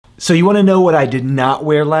So you wanna know what I did not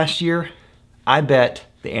wear last year? I bet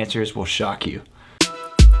the answers will shock you.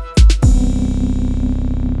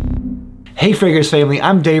 Hey Fragrance family,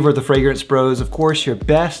 I'm Dave with the Fragrance Bros. Of course, your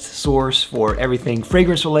best source for everything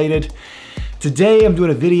fragrance related. Today I'm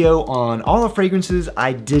doing a video on all the fragrances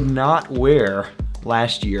I did not wear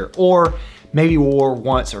last year, or maybe wore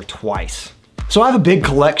once or twice. So I have a big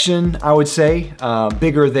collection, I would say,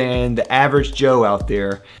 bigger than the average Joe out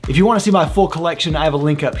there. If you wanna see my full collection, I have a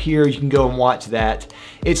link up here. You can go and watch that.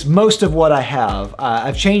 It's most of what I have.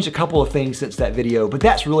 I've changed a couple of things since that video, but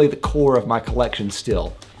that's really the core of my collection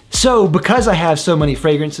still. So because I have so many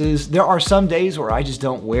fragrances, there are some days where I just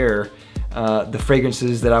don't wear the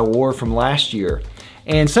fragrances that I wore from last year.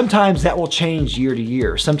 And sometimes that will change year to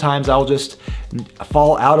year. Sometimes I'll just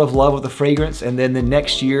fall out of love with the fragrance, and then the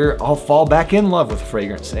next year I'll fall back in love with the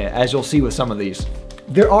fragrance, as you'll see with some of these.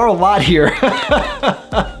 There are a lot here.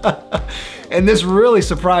 And this really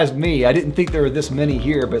surprised me. I didn't think there were this many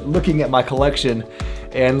here, but looking at my collection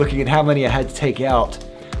and looking at how many I had to take out,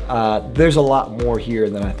 there's a lot more here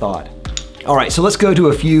than I thought. All right, so let's go to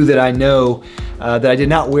a few that I know that I did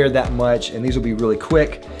not wear that much, and these will be really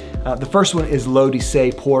quick. The first one is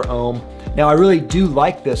L'Odyssée Pour Homme. Now I really do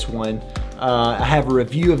like this one. I have a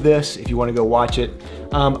review of this if you want to go watch it.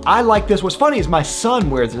 I like this. What's funny is my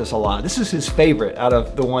son wears this a lot. This is his favorite out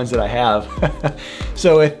of the ones that I have.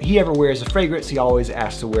 So if he ever wears a fragrance, he always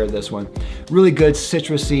asks to wear this one. Really good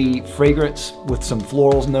citrusy fragrance with some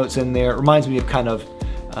florals notes in there. It reminds me of kind of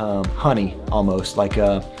honey almost, like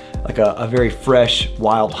a very fresh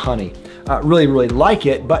wild honey. Really like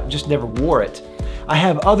it, but just never wore it. I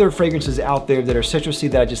have other fragrances out there that are citrusy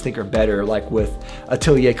that I just think are better, like with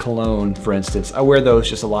Atelier Cologne, for instance. I wear those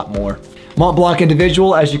just a lot more. Mont Blanc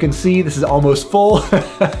Individual, as you can see, this is almost full.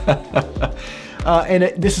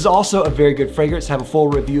 This is also a very good fragrance. I have a full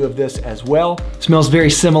review of this as well. It smells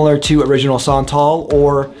very similar to Original Santal,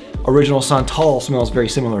 or Original Santal smells very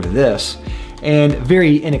similar to this. And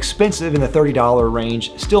very inexpensive in the $30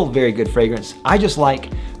 range. Still very good fragrance. I just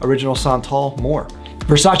like Original Santal more.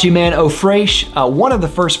 Versace Man Eau Fraiche, one of the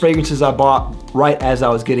first fragrances I bought right as I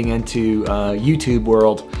was getting into YouTube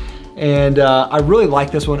world. And I really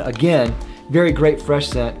like this one. Again, very great fresh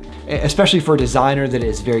scent, especially for a designer that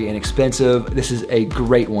is very inexpensive. This is a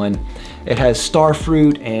great one. It has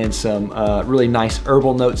starfruit and some really nice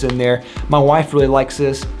herbal notes in there. My wife really likes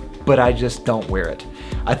this, but I just don't wear it.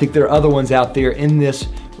 I think there are other ones out there in this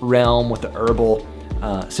realm with the herbal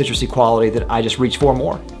citrusy quality that I just reach for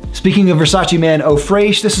more. Speaking of Versace Man Eau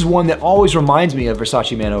Fraiche, this is one that always reminds me of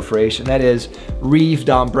Versace Man Eau Fraiche, and that is Rive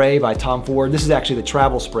d'Ambre by Tom Ford. This is actually the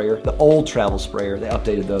travel sprayer, the old travel sprayer. They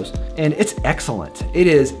updated those. And it's excellent. It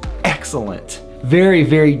is excellent. Very,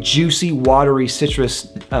 very juicy, watery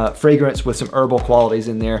citrus fragrance with some herbal qualities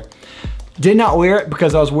in there. Did not wear it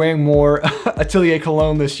because I was wearing more Atelier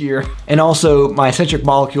Cologne this year. And also my Eccentric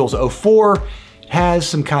Molecules 04 has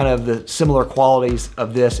some kind of the similar qualities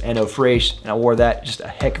of this and Eau Fraiche, and I wore that just a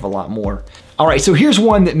heck of a lot more. All right, so here's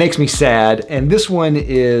one that makes me sad, and this one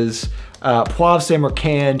is Poivre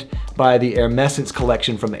Samarcande by the Hermescence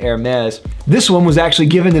collection from Hermes. This one was actually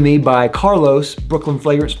given to me by Carlos, Brooklyn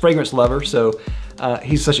fragrance lover, so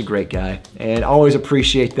he's such a great guy, and I always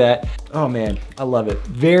appreciate that. Oh man, I love it.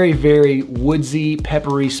 Very, very woodsy,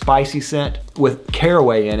 peppery, spicy scent with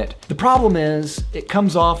caraway in it. The problem is, it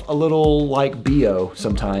comes off a little like BO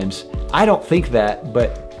sometimes. I don't think that,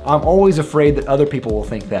 but I'm always afraid that other people will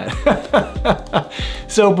think that.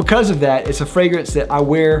 So because of that, it's a fragrance that I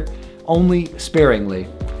wear only sparingly,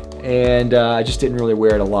 and I just didn't really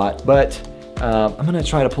wear it a lot, but I'm gonna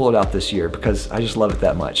try to pull it out this year because I just love it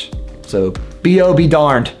that much. So BO be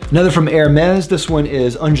darned. Another from Hermes, this one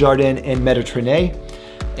is Un Jardin en Méditerranée,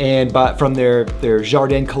 and from their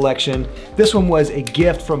Jardin collection. This one was a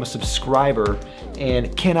gift from a subscriber,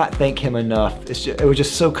 and cannot thank him enough. It was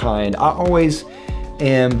just so kind. I always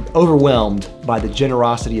am overwhelmed by the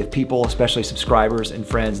generosity of people, especially subscribers and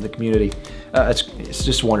friends in the community. It's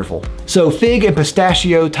just wonderful. So fig and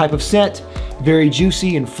pistachio type of scent, very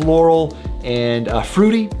juicy and floral and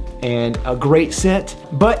fruity, and a great scent.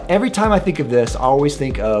 But every time I think of this, I always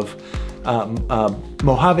think of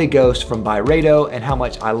Mojave Ghost from Byredo and how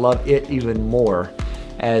much I love it even more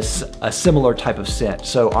as a similar type of scent.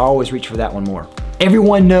 So I always reach for that one more.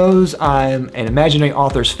 Everyone knows I'm an Imaginary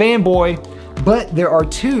Authors fanboy, but there are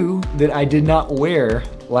two that I did not wear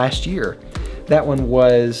last year. That one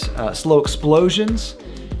was Slow Explosions.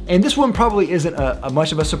 And this one probably isn't a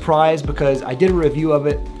much of a surprise because I did a review of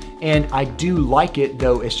it and I do like it,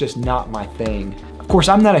 though it's just not my thing. Of course,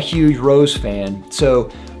 I'm not a huge rose fan,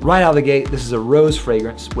 so right out of the gate, this is a rose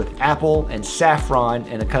fragrance with apple and saffron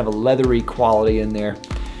and a kind of a leathery quality in there.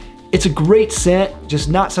 It's a great scent, just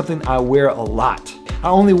not something I wear a lot. I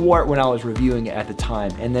only wore it when I was reviewing it at the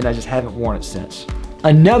time, and then I just haven't worn it since.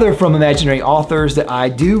 Another from Imaginary Authors that I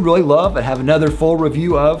do really love, I have another full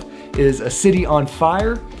review of, is A City on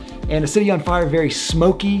Fire. And A City on Fire, very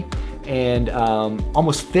smoky and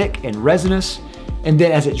almost thick and resinous. And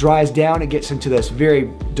then as it dries down, it gets into this very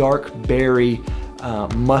dark berry,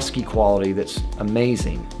 musky quality that's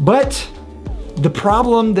amazing. But the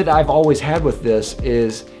problem that I've always had with this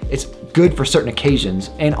is it's good for certain occasions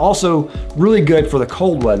and also really good for the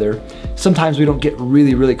cold weather. Sometimes we don't get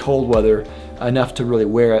really, really cold weather enough to really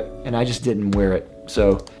wear it, and I just didn't wear it.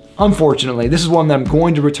 So unfortunately, this is one that I'm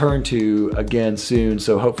going to return to again soon,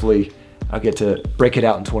 so hopefully I'll get to break it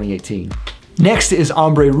out in 2018. Next is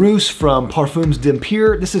Ombre Rousse from Parfums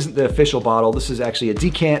d'Empire. This isn't the official bottle, this is actually a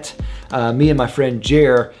decant. Me and my friend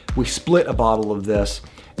Jer, we split a bottle of this.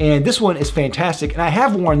 And this one is fantastic, and I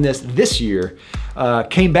have worn this year,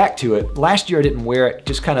 came back to it. Last year I didn't wear it,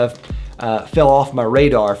 just kind of fell off my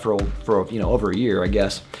radar for over a year, I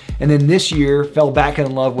guess. And then this year, fell back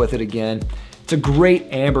in love with it again. It's a great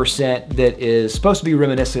amber scent that is supposed to be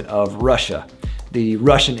reminiscent of Russia, the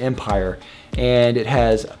Russian Empire. And it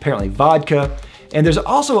has apparently vodka. And there's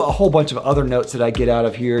also a whole bunch of other notes that I get out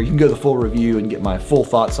of here. You can go to the full review and get my full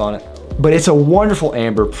thoughts on it. But it's a wonderful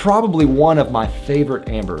amber, probably one of my favorite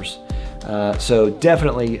ambers. So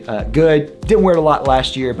definitely good. Didn't wear it a lot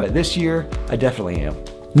last year, but this year I definitely am.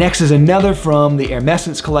 Next is another from the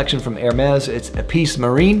Hermescence collection from Hermes. It's Épice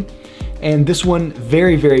Marine. And this one,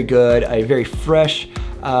 very, very good. A very fresh,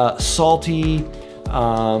 salty,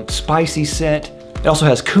 spicy scent. It also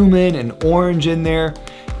has cumin and orange in there.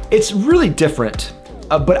 It's really different,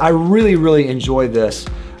 but I really, really enjoy this.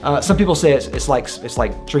 Some people say it's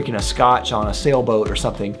like drinking a scotch on a sailboat or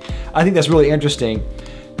something. I think that's really interesting.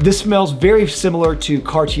 This smells very similar to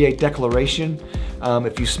Cartier Declaration.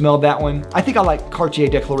 If you smelled that one. I think I like Cartier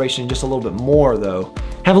Declaration just a little bit more though.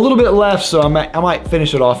 Have a little bit left, so I might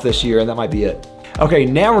finish it off this year, and that might be it. Okay,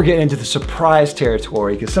 now we're getting into the surprise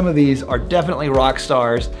territory, because some of these are definitely rock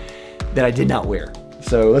stars that I did not wear.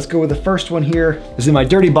 So let's go with the first one here. This is in my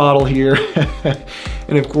dirty bottle here.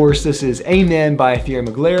 And of course, this is Amen by Thierry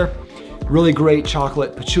Mugler. Really great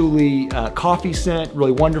chocolate patchouli coffee scent,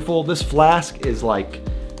 really wonderful. This flask is like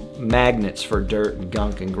magnets for dirt and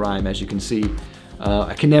gunk and grime, as you can see.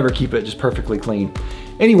 I can never keep it just perfectly clean.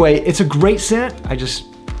 Anyway, it's a great scent.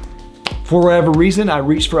 For whatever reason, I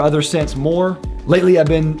reached for other scents more. Lately, I've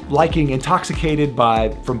been liking Intoxicated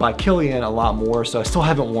from by Kilian a lot more, so I still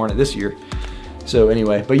haven't worn it this year. So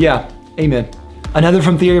anyway, but yeah, Amen. Another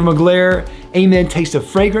from Thierry Mugler, Amen Taste of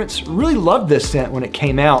Fragrance. Really loved this scent when it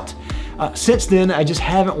came out. Since then, I just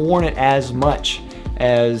haven't worn it as much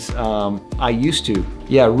as I used to.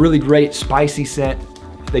 Yeah, really great spicy scent.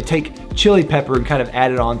 They take chili pepper and kind of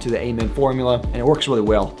add it on to the Amen formula, and it works really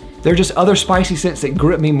well. There are just other spicy scents that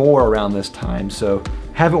grip me more around this time, so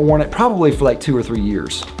haven't worn it probably for like 2 or 3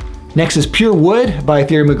 years. Next is Pure Wood by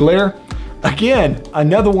Thierry Mugler. Again,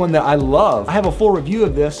 another one that I love. I have a full review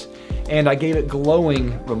of this, and I gave it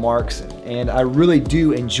glowing remarks, and I really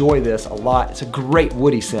do enjoy this a lot. It's a great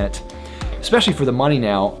woody scent, especially for the money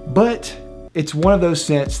now, but it's one of those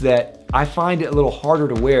scents that I find it a little harder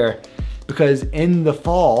to wear, because in the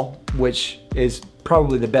fall, which is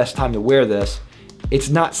probably the best time to wear this, it's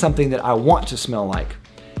not something that I want to smell like.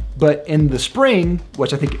 But in the spring,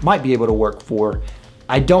 which I think it might be able to work for,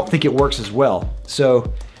 I don't think it works as well.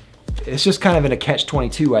 So it's just kind of in a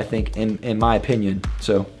catch-22, I think, in my opinion.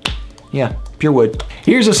 So yeah, Pure Wood.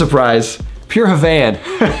 Here's a surprise, Pure Havane.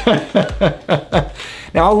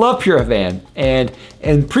 Now I love Pure Havane, and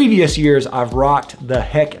in previous years, I've rocked the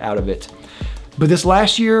heck out of it. But this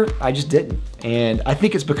last year, I just didn't. And I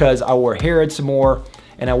think it's because I wore Harrod some more,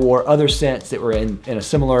 and I wore other scents that were in a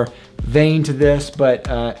similar vein to this. But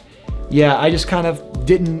yeah, I just kind of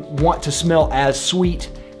didn't want to smell as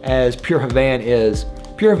sweet as Pure Havane is.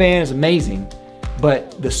 Pure Havane is amazing,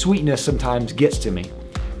 but the sweetness sometimes gets to me.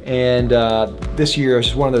 And this year is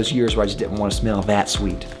just one of those years where I just didn't want to smell that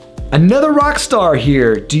sweet. Another rock star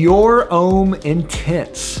here, Dior Homme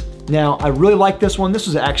Intense. Now, I really like this one. This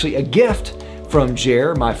was actually a gift from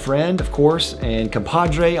Jer, my friend, of course, and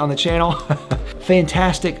compadre on the channel.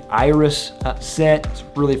 Fantastic iris scent. It's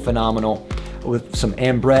really phenomenal, with some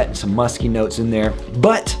ambrette and some musky notes in there.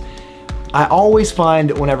 But I always find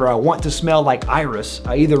that whenever I want to smell like iris,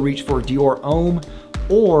 I either reach for Dior Homme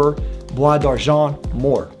or Bois d'Argent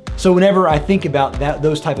more. So whenever I think about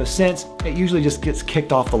those type of scents, it usually just gets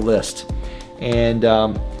kicked off the list. And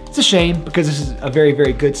it's a shame, because this is a very,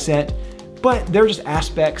 very good scent. But there are just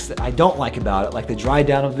aspects that I don't like about it, like the dry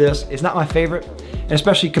down of this is not my favorite, and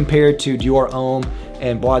especially compared to Dior Homme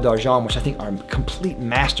and Bois d'Argent, which I think are complete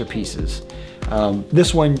masterpieces.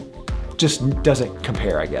 This one just doesn't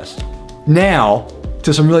compare, I guess. Now,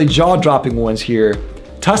 to some really jaw-dropping ones here.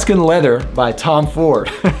 Tuscan Leather by Tom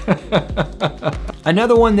Ford.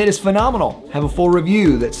 Another one that is phenomenal. Have a full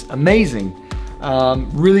review that's amazing.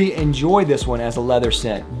 Really enjoy this one as a leather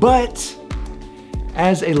scent. But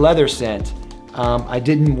as a leather scent, I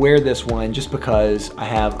didn't wear this one just because I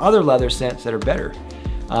have other leather scents that are better.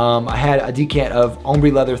 I had a decant of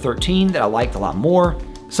Ombre Leather 13 that I liked a lot more.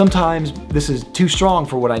 Sometimes this is too strong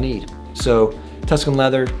for what I need. So Tuscan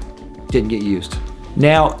Leather didn't get used.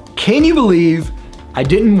 Now, can you believe I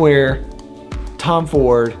didn't wear Tom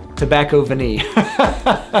Ford Tobacco Vanille?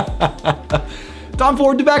 Tom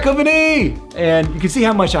Ford Tobacco Vanille! And you can see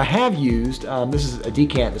how much I have used. This is a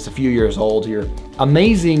decant that's a few years old here.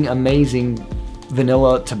 Amazing, amazing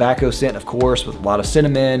vanilla tobacco scent, of course, with a lot of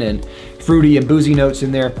cinnamon and fruity and boozy notes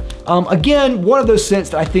in there. Again, one of those scents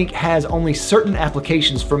that I think has only certain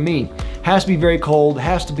applications for me. Has to be very cold,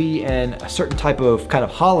 has to be in a certain type of kind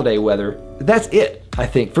of holiday weather. That's it, I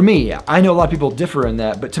think, for me. I know a lot of people differ in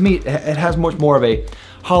that, but to me, it has much more of a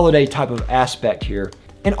holiday type of aspect here.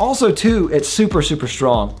 And also too, it's super, super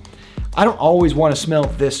strong. I don't always want to smell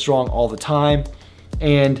this strong all the time.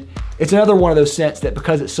 And it's another one of those scents that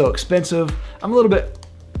because it's so expensive, I'm a little bit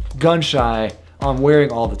gun shy on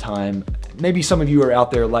wearing all the time. Maybe some of you are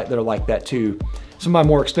out there that are like that too. Some of my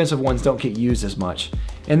more expensive ones don't get used as much.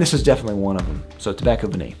 And this is definitely one of them. So Tobacco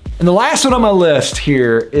Vanille. And the last one on my list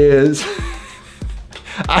here is,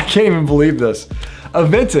 I can't even believe this,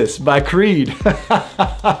 Aventus by Creed.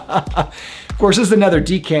 Of course, this is another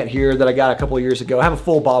decant here that I got a couple of years ago. I have a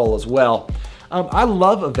full bottle as well. I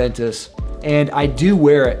love Aventus and I do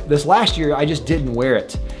wear it. This last year, I just didn't wear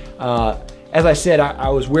it. As I said, I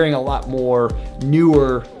was wearing a lot more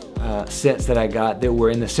newer scents that I got that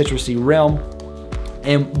were in the citrusy realm.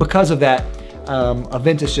 And because of that,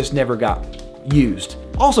 Aventus just never got used.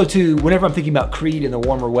 Also too, whenever I'm thinking about Creed in the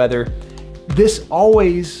warmer weather, this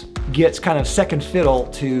always gets kind of second fiddle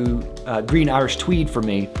to Green Irish Tweed for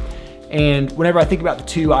me. And whenever I think about the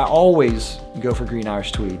two, I always go for Green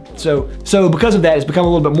Irish Tweed. So because of that, it's become a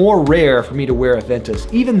little bit more rare for me to wear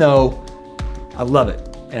Aventus, even though I love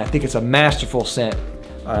it. And I think it's a masterful scent.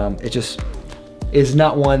 It just is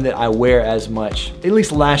not one that I wear as much, at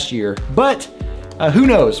least last year. But who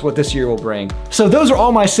knows what this year will bring. So those are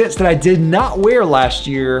all my scents that I did not wear last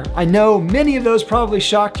year. I know many of those probably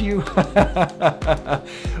shocked you, but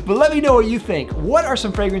let me know what you think. What are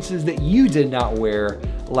some fragrances that you did not wear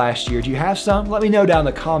last year? Do you have some? Let me know down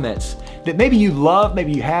in the comments that maybe you love,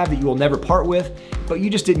 maybe you have, that you will never part with, but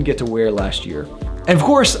you just didn't get to wear last year. And of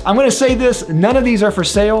course, I'm gonna say this, none of these are for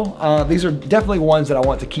sale. These are definitely ones that I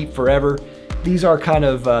want to keep forever. These are kind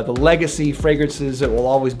of the legacy fragrances that will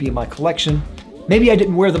always be in my collection. Maybe I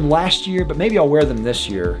didn't wear them last year, but maybe I'll wear them this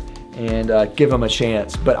year and give them a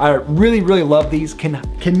chance. But I really, really love these.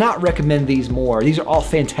 Cannot recommend these more. These are all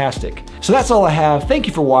fantastic. So that's all I have. Thank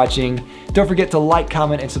you for watching. Don't forget to like,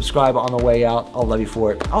 comment, and subscribe on the way out. I'll love you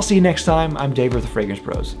for it. I'll see you next time. I'm Dave with the Fragrance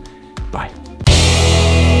Bros. Bye.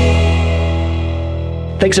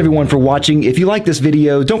 Thanks everyone for watching. If you like this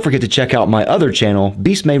video, don't forget to check out my other channel,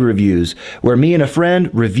 Beast Made Reviews, where me and a friend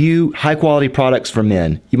review high quality products for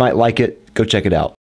men. You might like it. Go check it out.